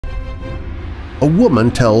a woman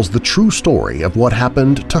tells the true story of what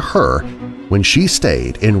happened to her when she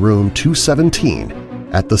stayed in room 217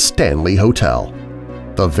 at the Stanley Hotel,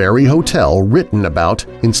 the very hotel written about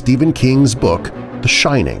in Stephen King's book The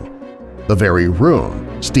Shining, the very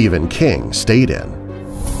room Stephen King stayed in.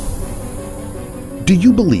 Do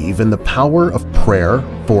you believe in the power of prayer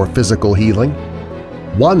for physical healing?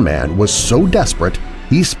 One man was so desperate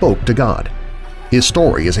he spoke to God. His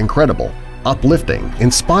story is incredible, uplifting,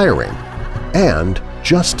 inspiring, and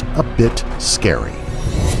just a bit scary.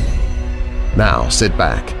 Now sit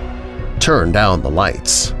back, turn down the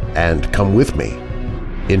lights, and come with me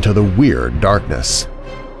into the weird darkness.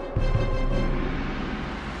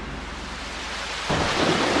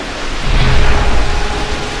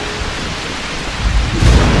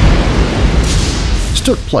 This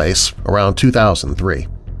took place around 2003.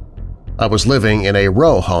 I was living in a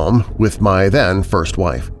row home with my then first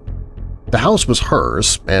wife. The house was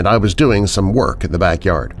hers, and I was doing some work in the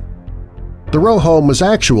backyard. The row home was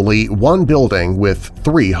actually one building with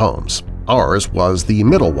 3 homes. Ours was the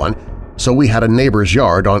middle one, so we had a neighbor's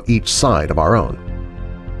yard on each side of our own.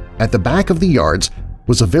 At the back of the yards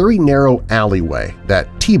was a very narrow alleyway that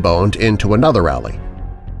T-boned into another alley.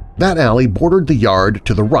 That alley bordered the yard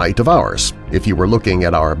to the right of ours, if you were looking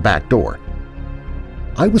at our back door.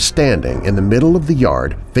 I was standing in the middle of the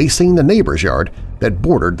yard facing the neighbor's yard that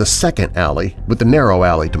bordered the second alley with the narrow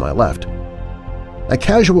alley to my left. I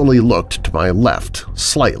casually looked to my left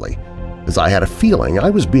slightly, as I had a feeling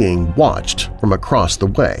I was being watched from across the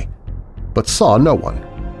way, but saw no one.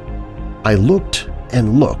 I looked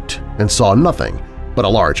and saw nothing but a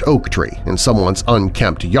large oak tree in someone's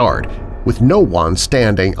unkempt yard with no one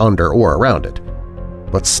standing under or around it.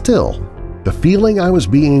 But still, the feeling I was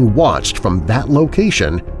being watched from that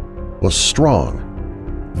location was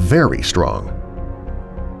strong, very strong.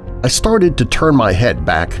 I started to turn my head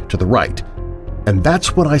back to the right, and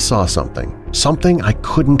that's when I saw something I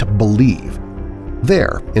couldn't believe.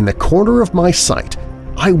 There, in the corner of my sight,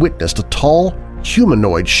 I witnessed a tall,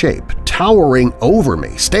 humanoid shape towering over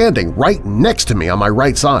me, standing right next to me on my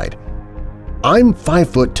right side. I'm 5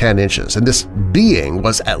 foot 10 inches, and this being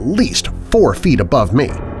was at least 4 feet above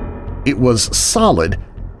me. It was solid,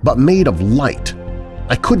 but made of light.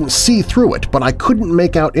 I couldn't see through it, but I couldn't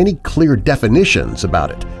make out any clear definitions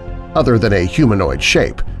about it, other than a humanoid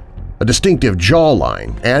shape, a distinctive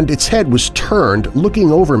jawline, and its head was turned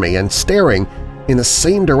looking over me and staring in the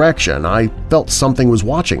same direction I felt something was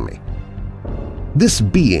watching me. This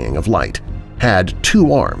being of light had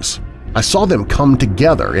 2 arms. I saw them come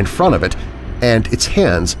together in front of it, and its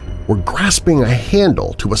hands were grasping a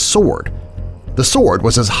handle to a sword. The sword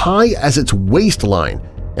was as high as its waistline,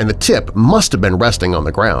 and the tip must have been resting on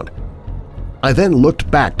the ground. I then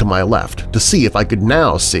looked back to my left to see if I could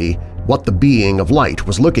now see what the being of light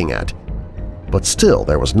was looking at, but still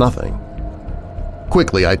there was nothing.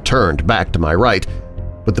 Quickly I turned back to my right,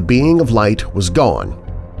 but the being of light was gone,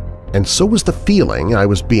 and so was the feeling I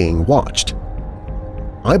was being watched.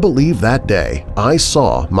 I believe that day I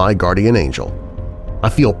saw my guardian angel. I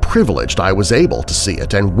feel privileged I was able to see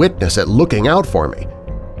it and witness it looking out for me.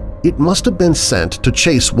 It must have been sent to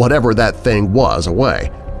chase whatever that thing was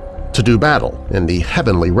away, to do battle in the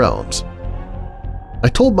heavenly realms. I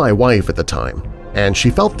told my wife at the time, and she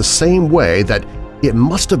felt the same way, that it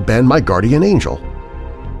must have been my guardian angel.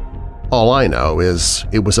 All I know is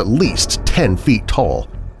it was at least 10 feet tall,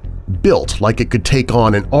 built like it could take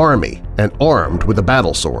on an army and armed with a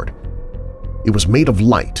battle sword. It was made of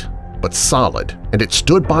light, but solid, and it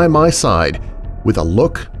stood by my side with a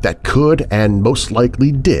look that could, and most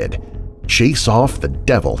likely did, chase off the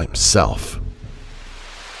devil himself.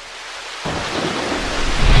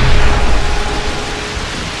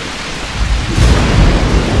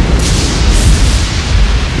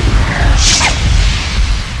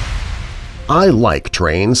 I like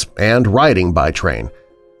trains and riding by train,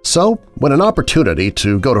 so when an opportunity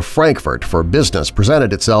to go to Frankfurt for business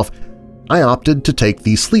presented itself, I opted to take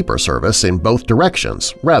the sleeper service in both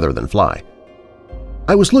directions rather than fly.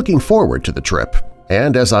 I was looking forward to the trip,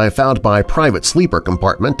 and as I found my private sleeper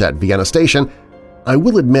compartment at Vienna Station, I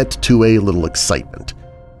will admit to a little excitement.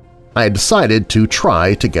 I had decided to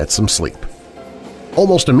try to get some sleep.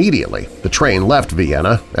 Almost immediately, the train left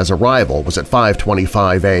Vienna as arrival was at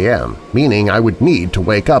 5:25 a.m., meaning I would need to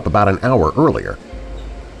wake up about an hour earlier.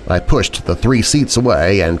 I pushed the 3 seats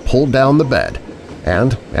away and pulled down the bed,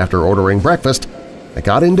 and after ordering breakfast, I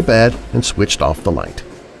got into bed and switched off the light.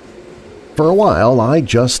 For a while, I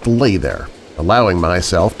just lay there, allowing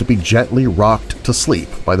myself to be gently rocked to sleep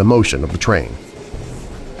by the motion of the train.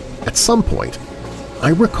 At some point, I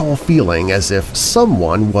recall feeling as if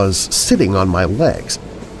someone was sitting on my legs.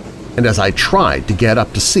 and as I tried to get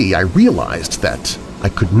up to see, I realized that I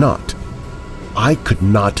could not. I could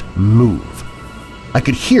not move. I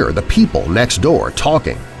could hear the people next door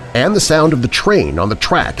talking, and the sound of the train on the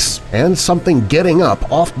tracks, and something getting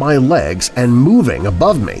up off my legs and moving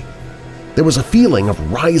above me. There was a feeling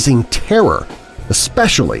of rising terror,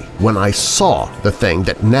 especially when I saw the thing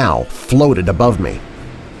that now floated above me.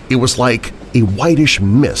 It was like a whitish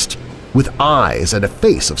mist with eyes and a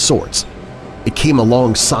face of sorts. It came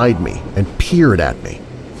alongside me and peered at me.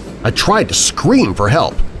 I tried to scream for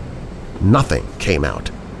help. Nothing came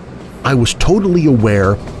out. I was totally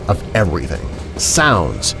aware of everything –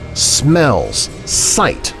 sounds, smells,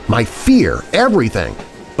 sight, my fear, everything,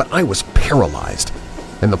 but I was paralyzed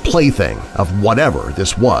and the plaything of whatever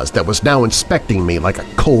this was that was now inspecting me like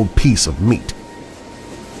a cold piece of meat.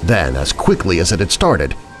 Then, as quickly as it had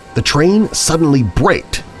started, the train suddenly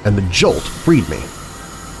braked and the jolt freed me.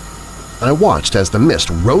 I watched as the mist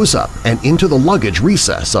rose up and into the luggage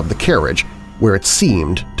recess of the carriage where it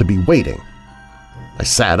seemed to be waiting. I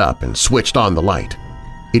sat up and switched on the light.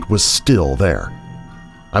 It was still there.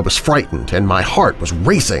 I was frightened and my heart was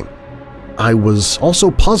racing. I was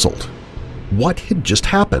also puzzled. What had just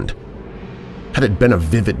happened? Had it been a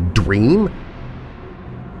vivid dream?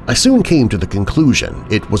 I soon came to the conclusion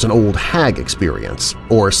it was an old hag experience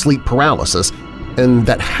or sleep paralysis, and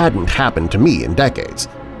that hadn't happened to me in decades.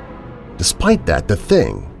 Despite that, the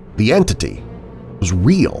thing, the entity, was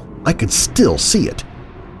real. I could still see it.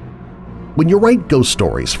 When you write ghost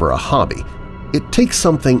stories for a hobby, it takes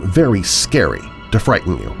something very scary to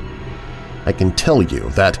frighten you. I can tell you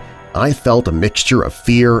that I felt a mixture of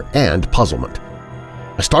fear and puzzlement.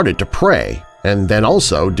 I started to pray and then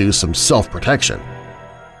also do some self-protection.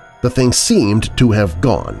 The thing seemed to have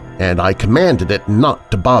gone, and I commanded it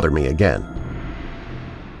not to bother me again.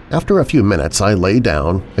 After a few minutes, I lay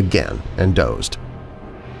down again and dozed.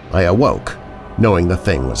 I awoke, knowing the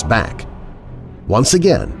thing was back. Once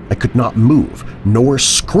again, I could not move nor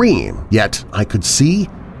scream, yet I could see,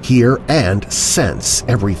 hear, and sense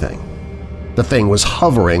everything. The thing was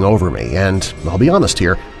hovering over me, and I'll be honest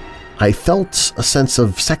here, I felt a sense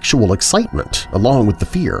of sexual excitement along with the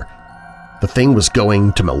fear. The thing was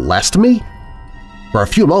going to molest me? For a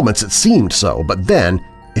few moments it seemed so, but then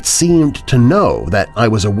it seemed to know that I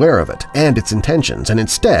was aware of it and its intentions, and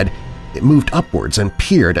instead it moved upwards and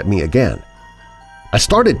peered at me again. I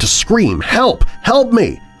started to scream, "Help! Help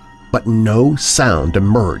me!" but no sound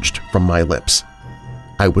emerged from my lips.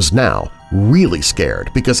 I was now really scared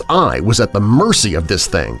because I was at the mercy of this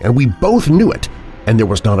thing and we both knew it, and there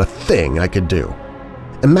was not a thing I could do.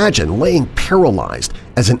 Imagine laying paralyzed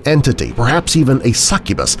as an entity, perhaps even a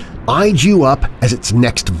succubus, eyed you up as its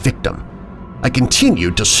next victim. I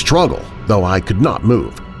continued to struggle, though I could not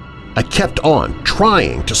move. I kept on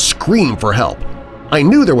trying to scream for help. I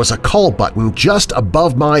knew there was a call button just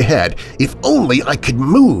above my head if only I could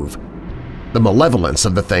move. The malevolence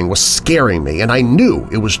of the thing was scaring me, and I knew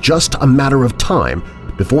it was just a matter of time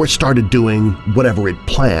before it started doing whatever it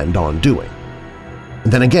planned on doing.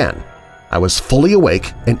 And then again, I was fully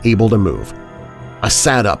awake and able to move. I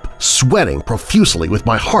sat up, sweating profusely with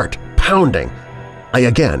my heart pounding. I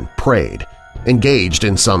again prayed, engaged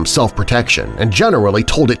in some self-protection, and generally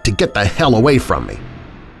told it to get the hell away from me.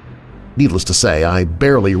 Needless to say, I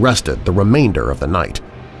barely rested the remainder of the night,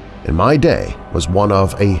 and my day was one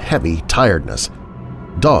of a heavy tiredness,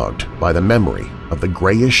 dogged by the memory of the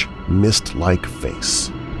grayish, mist-like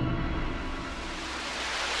face.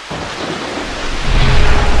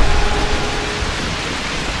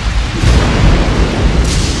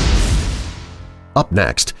 Up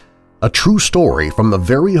next, a true story from the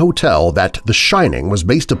very hotel that The Shining was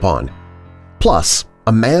based upon. Plus,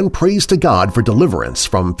 a man prays to God for deliverance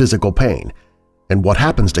from physical pain, and what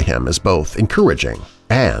happens to him is both encouraging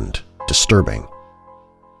and disturbing.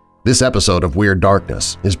 This episode of Weird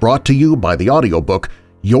Darkness is brought to you by the audiobook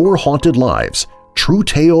Your Haunted Lives – True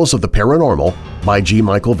Tales of the Paranormal by G.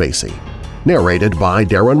 Michael Vasey, narrated by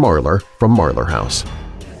Darren Marlar from Marlar House.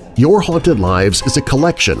 Your Haunted Lives is a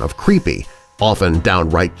collection of creepy, often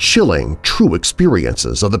downright chilling, true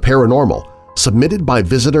experiences of the paranormal submitted by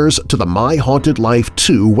visitors to the My Haunted Life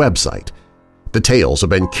 2 website. The tales have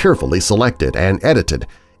been carefully selected and edited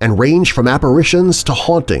and range from apparitions to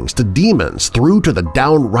hauntings to demons through to the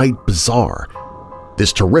downright bizarre.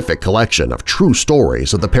 This terrific collection of true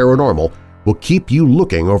stories of the paranormal will keep you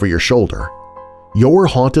looking over your shoulder. Your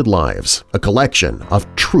Haunted Lives, a collection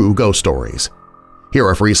of true ghost stories. Hear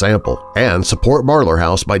a free sample and support Marlar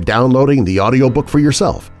House by downloading the audiobook for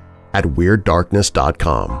yourself at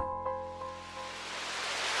WeirdDarkness.com.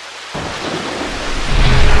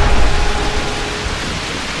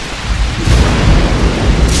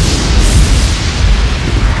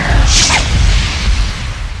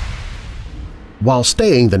 While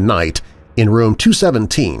staying the night in room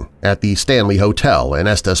 217 at the Stanley Hotel in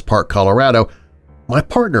Estes Park, Colorado, my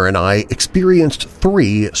partner and I experienced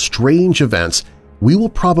 3 strange events we will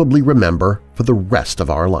probably remember for the rest of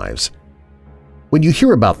our lives. When you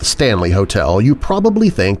hear about the Stanley Hotel, you probably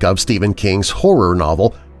think of Stephen King's horror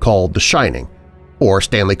novel called The Shining, or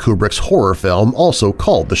Stanley Kubrick's horror film also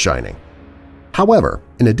called The Shining. However,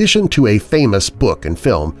 in addition to a famous book and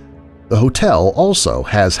film, the hotel also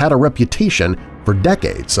has had a reputation for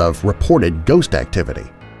decades of reported ghost activity.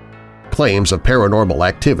 Claims of paranormal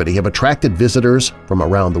activity have attracted visitors from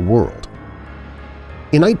around the world.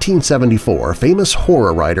 In 1974, famous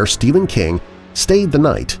horror writer Stephen King stayed the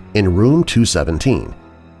night in room 217.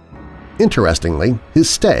 Interestingly, his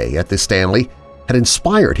stay at the Stanley had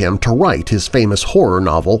inspired him to write his famous horror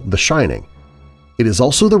novel The Shining. It is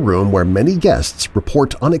also the room where many guests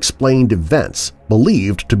report unexplained events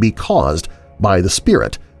believed to be caused by the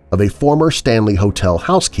spirit of a former Stanley Hotel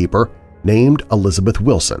housekeeper named Elizabeth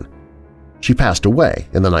Wilson. She passed away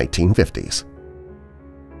in the 1950s.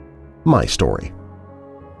 My story.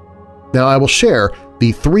 Now I will share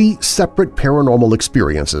the 3 separate paranormal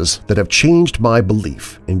experiences that have changed my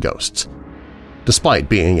belief in ghosts. Despite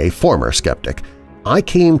being a former skeptic, I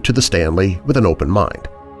came to the Stanley with an open mind.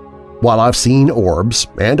 While I've seen orbs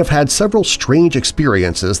and have had several strange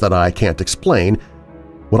experiences that I can't explain,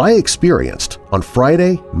 what I experienced on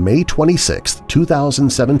Friday, May 26,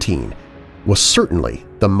 2017 was certainly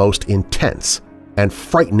the most intense and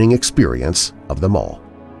frightening experience of them all.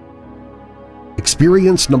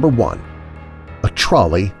 Experience number 1. A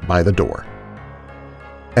trolley by the door.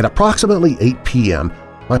 At approximately 8 p.m.,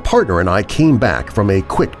 my partner and I came back from a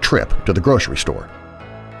quick trip to the grocery store.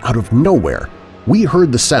 Out of nowhere, we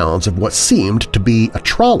heard the sounds of what seemed to be a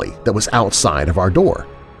trolley that was outside of our door.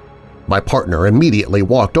 My partner immediately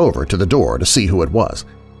walked over to the door to see who it was.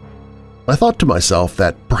 I thought to myself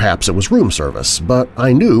that perhaps it was room service, but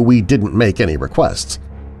I knew we didn't make any requests.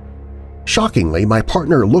 Shockingly, my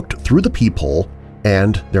partner looked through the peephole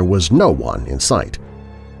and there was no one in sight.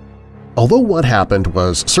 Although what happened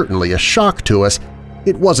was certainly a shock to us,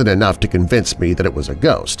 it wasn't enough to convince me that it was a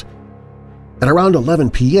ghost. At around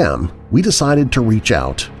 11 p.m., we decided to reach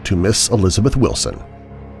out to Miss Elizabeth Wilson,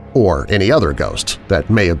 or any other ghost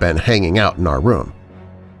that may have been hanging out in our room.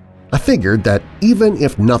 I figured that even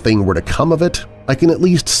if nothing were to come of it, I can at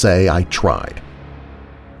least say I tried.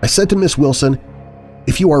 I said to Miss Wilson,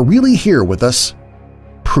 "If you are really here with us,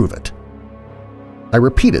 prove it." I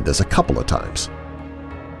repeated this a couple of times.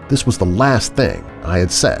 This was the last thing I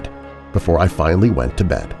had said before I finally went to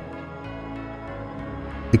bed.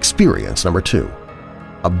 Experience number 2.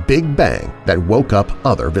 A big bang that woke up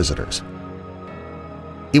other visitors.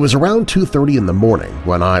 It was around 2:30 in the morning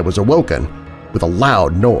when I was awoken with a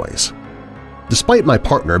loud noise. Despite my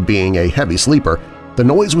partner being a heavy sleeper, the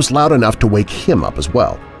noise was loud enough to wake him up as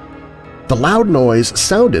well. The loud noise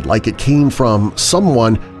sounded like it came from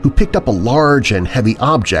someone who picked up a large and heavy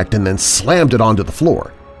object and then slammed it onto the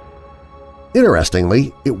floor.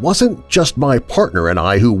 Interestingly, it wasn't just my partner and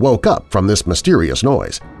I who woke up from this mysterious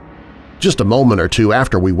noise. Just a moment or two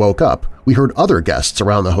after we woke up, we heard other guests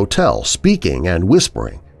around the hotel speaking and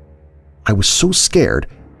whispering. I was so scared,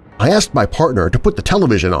 I asked my partner to put the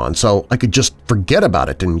television on so I could just forget about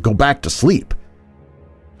it and go back to sleep.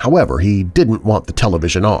 However, he didn't want the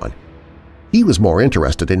television on. He was more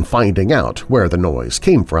interested in finding out where the noise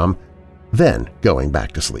came from than going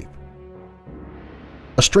back to sleep.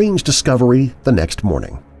 A strange discovery the next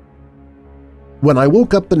morning. When I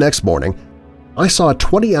woke up the next morning, I saw a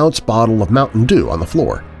 20-ounce bottle of Mountain Dew on the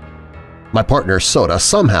floor. My partner's soda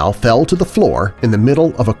somehow fell to the floor in the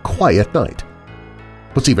middle of a quiet night.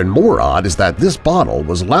 What's even more odd is that this bottle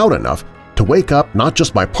was loud enough to wake up not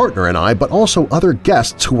just my partner and I, but also other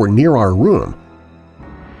guests who were near our room.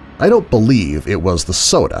 I don't believe it was the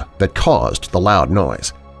soda that caused the loud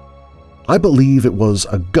noise. I believe it was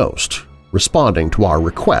a ghost responding to our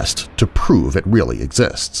request to prove it really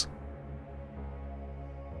exists.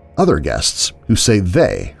 Other guests who say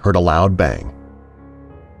they heard a loud bang.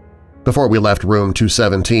 Before we left room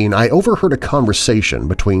 217, I overheard a conversation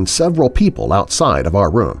between several people outside of our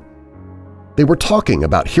room. They were talking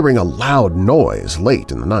about hearing a loud noise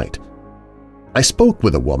late in the night. I spoke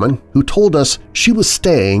with a woman who told us she was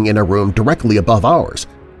staying in a room directly above ours.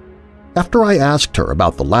 After I asked her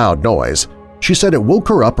about the loud noise, she said it woke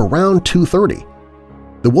her up around 2:30.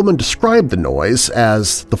 The woman described the noise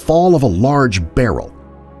as the fall of a large barrel.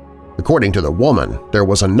 According to the woman, there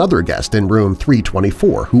was another guest in room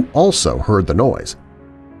 324 who also heard the noise.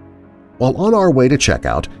 While on our way to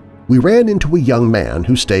checkout, we ran into a young man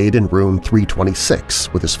who stayed in room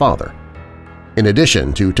 326 with his father. In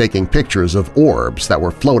addition to taking pictures of orbs that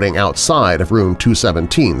were floating outside of room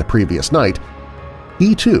 217 the previous night,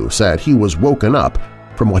 he too said he was woken up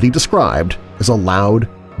from what he described as a loud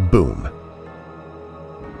boom.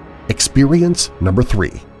 Experience number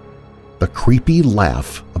 3. The creepy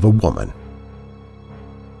laugh of a woman.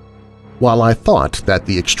 While I thought that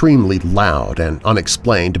the extremely loud and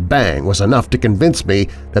unexplained bang was enough to convince me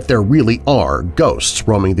that there really are ghosts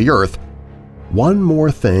roaming the earth, one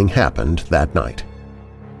more thing happened that night.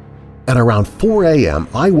 At around 4 a.m.,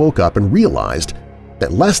 I woke up and realized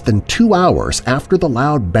that less than 2 hours after the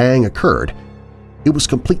loud bang occurred, it was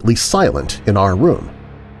completely silent in our room.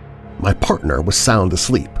 My partner was sound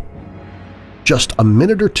asleep. Just a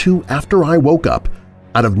minute or two after I woke up,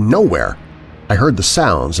 out of nowhere, I heard the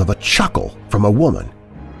sounds of a chuckle from a woman.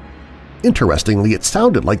 Interestingly, it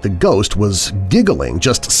sounded like the ghost was giggling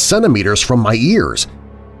just centimeters from my ears.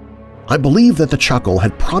 I believe that the chuckle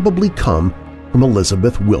had probably come from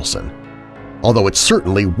Elizabeth Wilson. Although it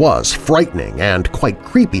certainly was frightening and quite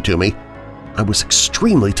creepy to me, I was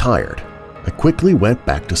extremely tired. I quickly went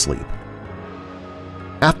back to sleep.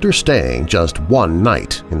 After staying just one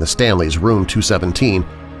night in the Stanley's room 217,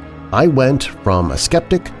 I went from a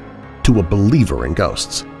skeptic to a believer in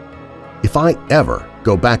ghosts. If I ever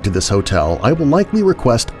go back to this hotel, I will likely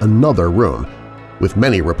request another room, with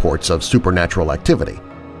many reports of supernatural activity.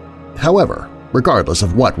 However, regardless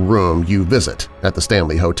of what room you visit at the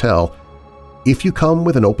Stanley Hotel, if you come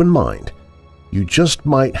with an open mind, you just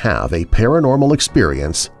might have a paranormal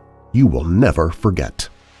experience you will never forget.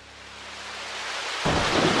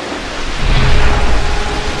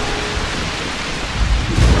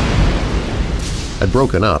 I'd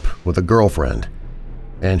broken up with a girlfriend,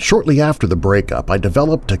 and shortly after the breakup I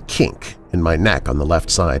developed a kink in my neck on the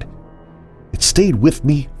left side. It stayed with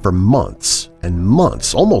me for months and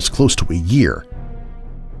months, almost close to a year.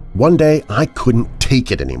 One day I couldn't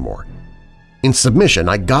take it anymore. In submission,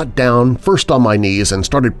 I got down first on my knees and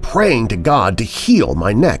started praying to God to heal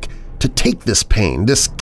my neck, to take this pain, this